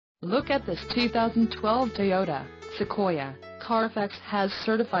Look at this 2012 Toyota Sequoia. Carfax has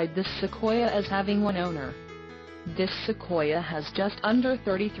certified this Sequoia as having one owner. This Sequoia has just under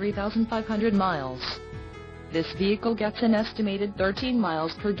 33,500 miles. This vehicle gets an estimated 13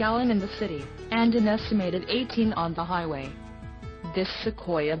 miles per gallon in the city, and an estimated 18 on the highway. This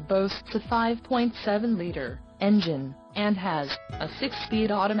Sequoia boasts a 5.7-liter engine, and has a 6-speed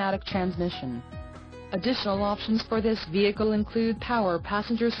automatic transmission. Additional options for this vehicle include power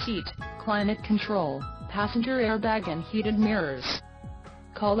passenger seat, climate control, passenger airbag and heated mirrors.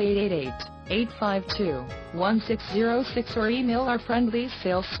 Call 888-852-1606 or email our friendly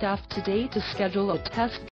sales staff today to schedule a test